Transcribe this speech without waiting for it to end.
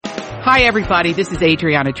Hi, everybody. This is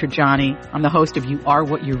Adriana Trajani. I'm the host of You Are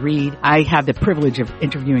What You Read. I have the privilege of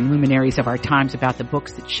interviewing luminaries of our times about the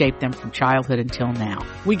books that shaped them from childhood until now.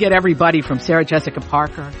 We get everybody from Sarah Jessica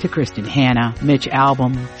Parker to Kristen Hanna, Mitch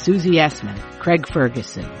Albom, Susie Essman, Craig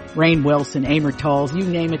Ferguson, Rainn Wilson, Amor Towles, you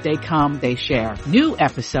name it, they come, they share. New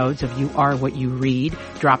episodes of You Are What You Read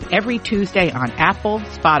drop every Tuesday on Apple,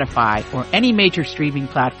 Spotify, or any major streaming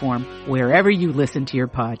platform wherever you listen to your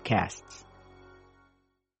podcasts.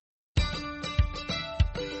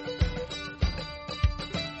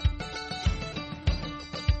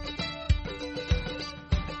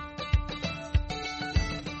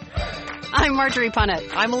 I'm Marjorie Punnett.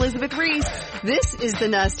 I'm Elizabeth Reese. This is The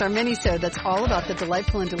Nest, our mini-sode that's all about the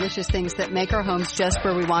delightful and delicious things that make our homes just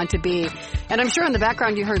where we want to be. And I'm sure in the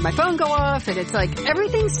background you heard my phone go off, and it's like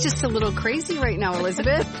everything's just a little crazy right now,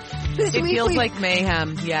 Elizabeth. It feels like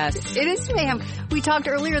mayhem, yes. It is mayhem. We talked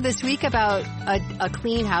earlier this week about a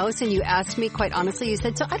clean house, and you asked me, quite honestly, you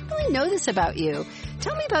said, so I don't really know this about you.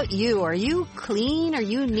 Tell me about you. Are you clean? Are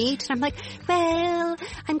you neat? And I'm like, well,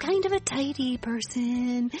 I'm kind of a tidy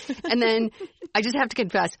person. And then I just have to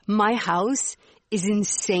confess, my house is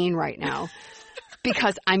insane right now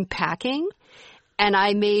because I'm packing, and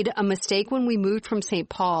I made a mistake when we moved from St.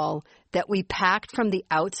 Paul that we packed from the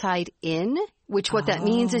outside in, which what that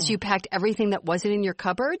means is you packed everything that wasn't in your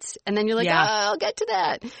cupboards, and then you're like, I'll get to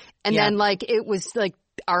that. And then like it was like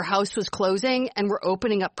our house was closing and we're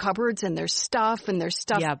opening up cupboards and there's stuff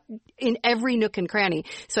in every nook and cranny.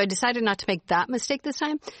 So I decided not to make that mistake this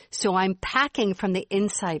time. So I'm packing from the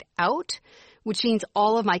inside out, which means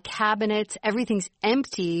all of my cabinets, everything's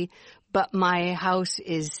empty, but my house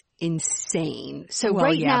is insane. So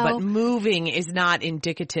now, but moving is not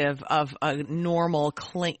indicative of a normal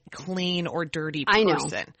clean or dirty person. I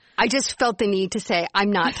know. I just felt the need to say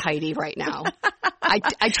I'm not tidy right now.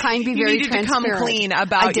 I try and be very transparent. You need to become clean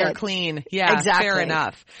about your clean. Yeah, exactly. Fair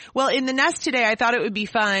enough. Well, in the nest today, I thought it would be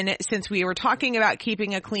fun since we were talking about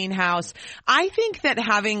keeping a clean house. I think that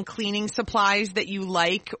having cleaning supplies that you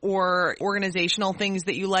like or organizational things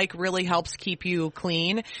that you like really helps keep you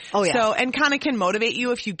clean. Oh, yeah. So, and kind of can motivate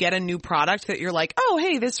you if you get a new product that you're like, oh,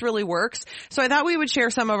 hey, this really works. So I thought we would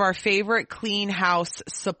share some of our favorite clean house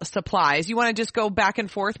supplies. You want to just go back and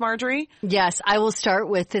forth, Marjorie? Yes, I will start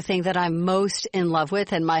with the thing that I'm most in love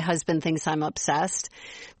with, and my husband thinks I'm obsessed,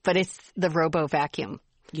 but it's the Robo vacuum.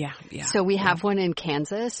 Yeah. So we have one in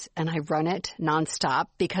Kansas, and I run it nonstop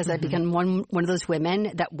because I've become one of those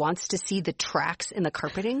women that wants to see the tracks in the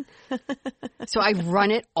carpeting. So I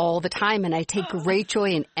run it all the time, and I take great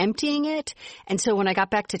joy in emptying it. And so when I got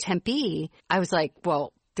back to Tempe, I was like,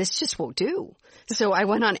 well, this just won't do. So I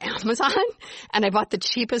went on Amazon, and I bought the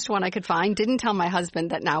cheapest one I could find. Didn't tell my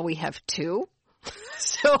husband that now we have two.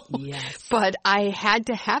 But I had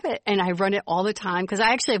to have it, and I run it all the time because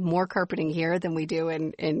I actually have more carpeting here than we do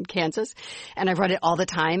in Kansas, and I run it all the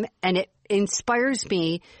time, and it inspires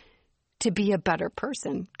me to be a better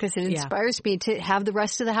person because it inspires me to have the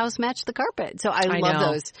rest of the house match the carpet. So I love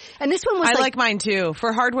those. And this one was I like mine too.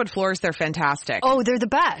 For hardwood floors, they're fantastic. Oh, they're the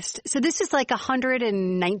best. So this is like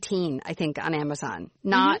 $119, I think, on Amazon.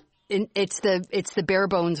 Not It's the bare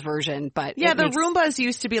bones version, but the Roombas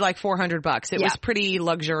used to be like $400. It was pretty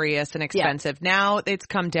luxurious and expensive. Yeah. Now it's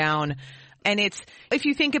come down, and if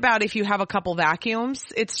you think about if you have a couple vacuums,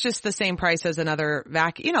 it's just the same price as another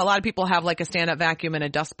vacuum. You know, a lot of people have like a stand-up vacuum and a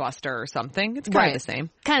dustbuster or something. It's kind of the same.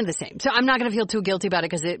 Kind of the same. So I'm not going to feel too guilty about it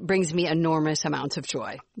because it brings me enormous amounts of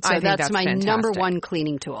joy. So that's my fantastic. number one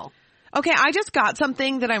cleaning tool. Okay, I just got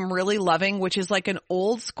something that I'm really loving, which is like an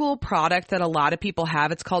old school product that a lot of people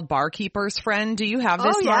have. It's called Barkeeper's Friend. Do you have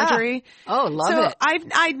this, Marjorie? Oh, love it.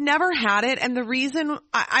 I'd never had it, and the reason,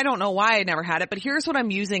 I don't know why I never had it, but here's what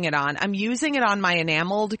I'm using it on. I'm using it on my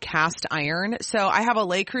enameled cast iron. So I have a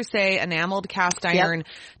Le Creuset enameled cast iron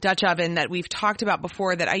Dutch oven that we've talked about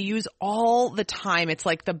before that I use all the time. It's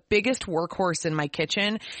like the biggest workhorse in my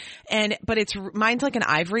kitchen, but mine's like an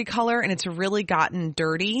ivory color, and it's really gotten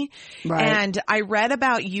dirty. Right. And I read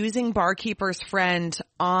about using Barkeeper's Friend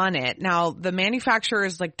on it. Now, the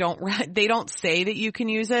manufacturers they don't say that you can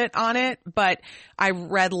use it on it, but I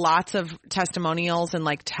read lots of testimonials and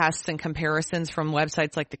like tests and comparisons from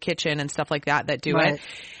websites like The Kitchen and stuff like that do it.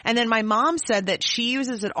 And then my mom said that she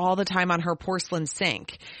uses it all the time on her porcelain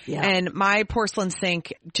sink. Yeah. And my porcelain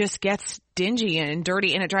sink just gets dingy and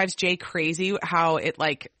dirty, and it drives Jay crazy how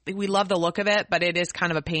we love the look of it, but it is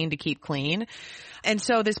kind of a pain to keep clean. And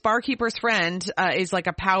so this Barkeeper's Friend is like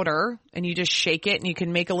a powder, and you just shake it and you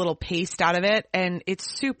can make a little paste out of it, and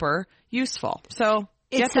it's super useful. So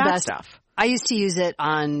it's get the that best stuff. I used to use it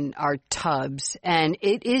on our tubs, and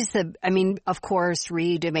it is of course,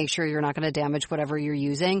 read to make sure you're not going to damage whatever you're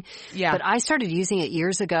using. Yeah. But I started using it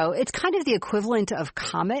years ago. It's kind of the equivalent of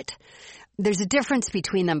Comet. There's a difference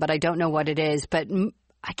between them, but I don't know what it is. But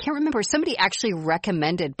I can't remember. Somebody actually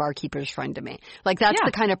recommended Barkeeper's Friend to me. Like, that's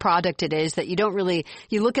the kind of product it is that you don't really –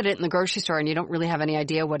 you look at it in the grocery store and you don't really have any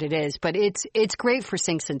idea what it is. But it's great for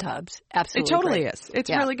sinks and tubs. Absolutely. It totally is. It's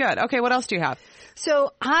really good. Okay, what else do you have?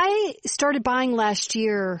 So I started buying last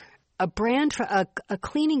year a brand, a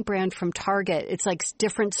cleaning brand from Target. It's like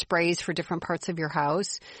different sprays for different parts of your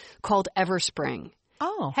house called Everspring.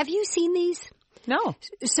 Oh. Have you seen these? No.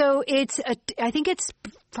 So I think it's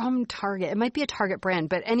from Target. It might be a Target brand,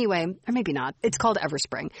 but anyway, or maybe not. It's called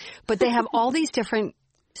Everspring. But they have all these different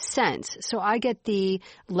scents. So I get the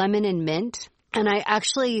lemon and mint. And I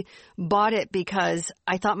actually bought it because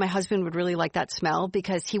I thought my husband would really like that smell,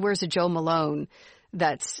 because he wears a Joe Malone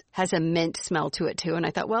that has a mint smell to it too. And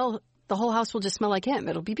I thought, well, the whole house will just smell like him.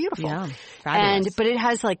 It'll be beautiful. Yeah, fabulous. But it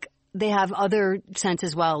has they have other scents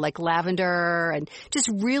as well, like lavender and just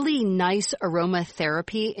really nice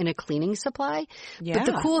aromatherapy in a cleaning supply. Yeah. But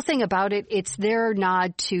the cool thing about it, it's their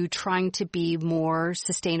nod to trying to be more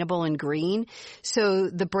sustainable and green. So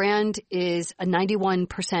the brand is a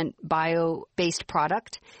 91% bio-based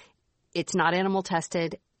product. It's not animal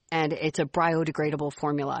tested. And it's a biodegradable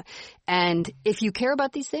formula. And if you care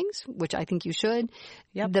about these things, which I think you should,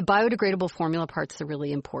 the biodegradable formula part's the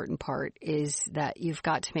really important part, is that you've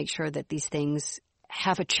got to make sure that these things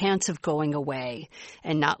have a chance of going away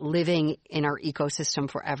and not living in our ecosystem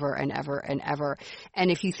forever and ever and ever. And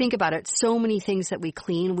if you think about it, so many things that we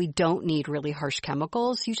clean, we don't need really harsh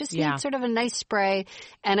chemicals. You just need sort of a nice spray.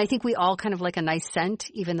 And I think we all kind of like a nice scent,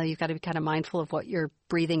 even though you've got to be kind of mindful of what you're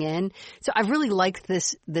breathing in. So I really like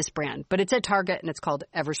this brand, but it's at Target and it's called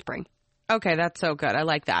Everspring. Okay, that's so good. I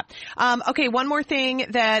like that. Okay, one more thing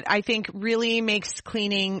that I think really makes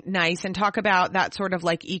cleaning nice, and talk about that sort of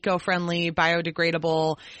like eco-friendly,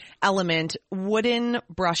 biodegradable element, wooden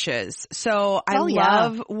brushes. So I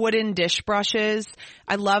love wooden dish brushes.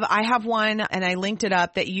 I have one, and I linked it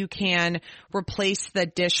up, that you can replace the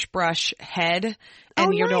dish brush head,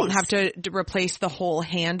 and you don't have to replace the whole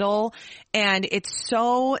handle. And it's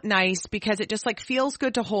so nice because it just like feels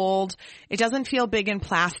good to hold. It doesn't feel big and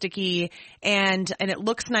plasticky, and it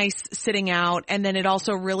looks nice sitting out. And then it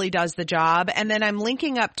also really does the job. And then I'm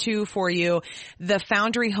linking up too for you the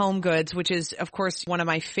Foundry Home Goods, which is of course one of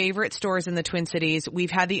my favorite stores in the Twin Cities.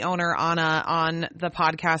 We've had the owner Anna on the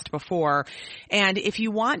podcast before. And if you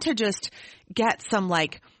want to just get some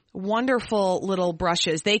like wonderful little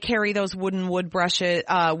brushes, they carry those wooden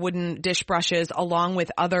dish brushes along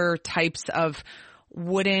with other types of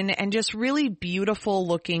wooden and just really beautiful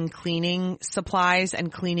looking cleaning supplies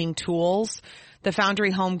and cleaning tools. The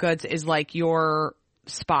Foundry Home Goods is like your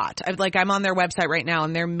spot. I'm on their website right now,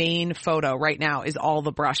 and their main photo right now is all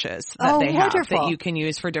the brushes that they have that you can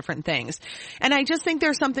use for different things. And I just think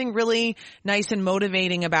there's something really nice and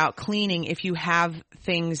motivating about cleaning if you have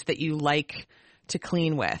things that you like to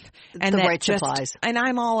clean with. And the right supplies. And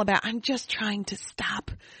I'm just trying to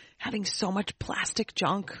stop having so much plastic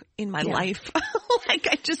junk in my life. Like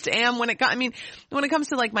I just am when it comes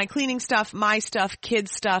to like my cleaning stuff, my stuff,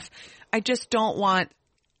 kids stuff, I just don't want,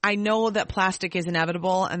 I know that plastic is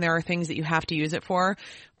inevitable and there are things that you have to use it for,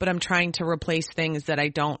 but I'm trying to replace things that I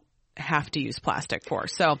don't have to use plastic for.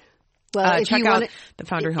 So check out the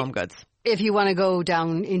Foundry Home Goods. If you want to go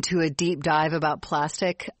down into a deep dive about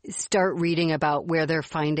plastic, start reading about where they're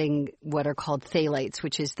finding what are called phthalates,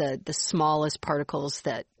 which is the smallest particles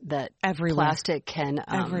that everywhere. Plastic can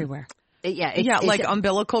everywhere. Like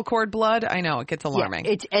umbilical cord blood. I know it gets alarming.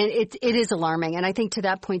 Yeah, it is alarming, and I think to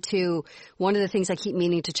that point too, one of the things I keep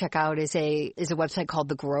meaning to check out is a website called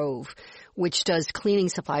The Grove, which does cleaning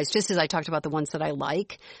supplies. Just as I talked about the ones that I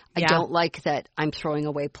like, I don't like that I'm throwing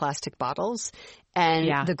away plastic bottles.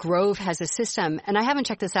 And The Grove has a system, and I haven't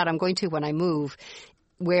checked this out. I'm going to when I move,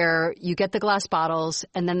 where you get the glass bottles,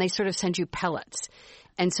 and then they sort of send you pellets.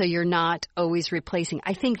 And so you're not always replacing.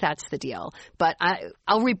 I think that's the deal. But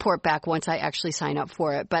I'll report back once I actually sign up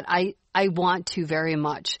for it. But I want to very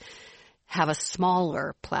much have a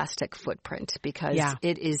smaller plastic footprint because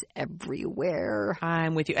it is everywhere.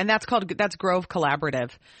 I'm with you. And that's Grove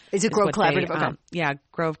Collaborative. Is it Grove Collaborative? Okay.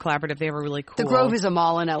 Grove Collaborative. They have a really cool. The Grove is a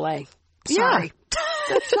mall in LA. Sorry. Yeah.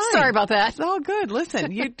 That's fine. Sorry about that. It's all good.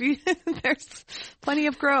 Listen, there's plenty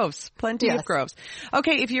of groves. Of groves.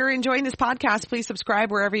 Okay, if you're enjoying this podcast, please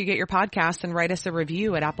subscribe wherever you get your podcasts and write us a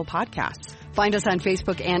review at Apple Podcasts. Find us on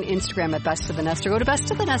Facebook and Instagram at Best of the Nest, or go to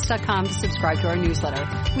bestofthenest.com to subscribe to our newsletter.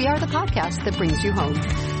 We are the podcast that brings you home.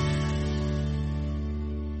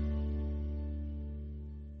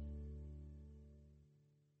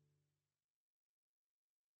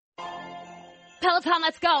 on,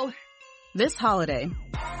 let's go. This holiday,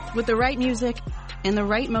 with the right music and the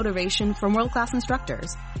right motivation from world-class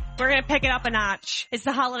instructors, We're going to pick it up a notch. It's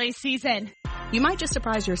the holiday season. you might just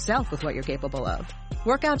surprise yourself with what you're capable of.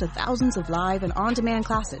 Work out to thousands of live and on-demand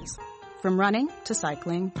classes, from running to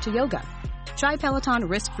cycling to yoga. Try Peloton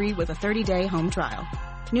risk-free with a 30-day home trial.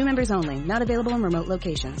 New members only, not available in remote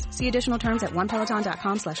locations. See additional terms at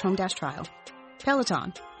onepeloton.com/home-trial.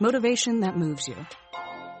 Peloton, motivation that moves you.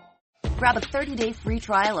 Grab a 30-day free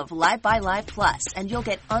trial of Live by Live Plus, and you'll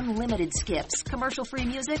get unlimited skips, commercial-free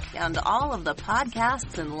music, and all of the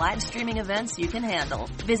podcasts and live streaming events you can handle.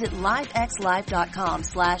 Visit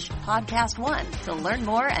livexlive.com/podcast1 to learn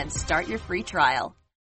more and start your free trial.